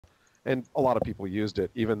And a lot of people used it,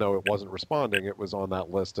 even though it wasn't responding. It was on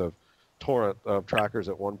that list of torrent trackers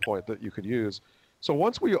at one point that you could use. So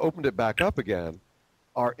once we opened it back up again,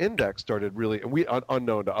 our index started really, and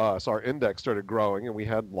unknown to us, our index started growing, and we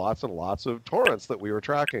had lots and lots of torrents that we were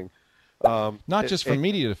tracking. Not just from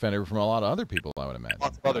Media Defender, but from a lot of other people, I would imagine.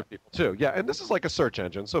 Lots of other people too. Yeah, and this is like a search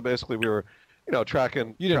engine. So basically, we were,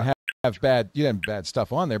 tracking. You didn't have bad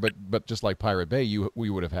stuff on there, but just like Pirate Bay, we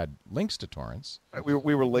would have had links to torrents. We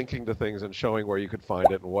were linking to things and showing where you could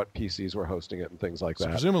find it and what PCs were hosting it and things like that.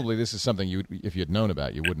 Presumably, this is something if you had known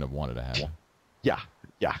about, you wouldn't have wanted to have. Yeah.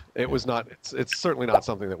 It was not. It's certainly not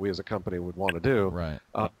something that we as a company would want to do. Right.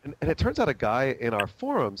 And it turns out a guy in our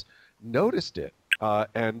forums noticed it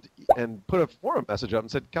and put a forum message up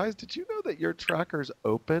and said, "Guys, did you know that your tracker's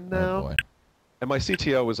open now?" Oh boy. And my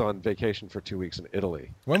CTO was on vacation for 2 weeks in Italy.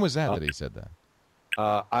 When was that he said that?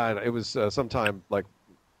 It was sometime like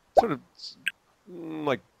 2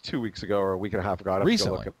 weeks ago or a week and a half ago.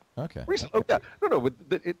 Recently. Okay. Recently. Oh, yeah. No.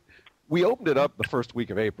 We opened it up the first week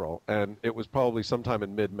of April, and it was probably sometime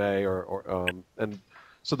in mid-May and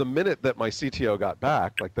so the minute that my CTO got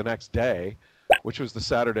back, like the next day, which was the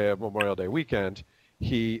Saturday of Memorial Day weekend,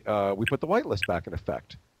 we put the whitelist back in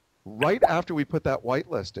effect. Right after we put that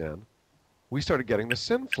whitelist in, we started getting the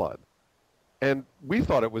SYN flood. And we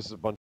thought it was a bunch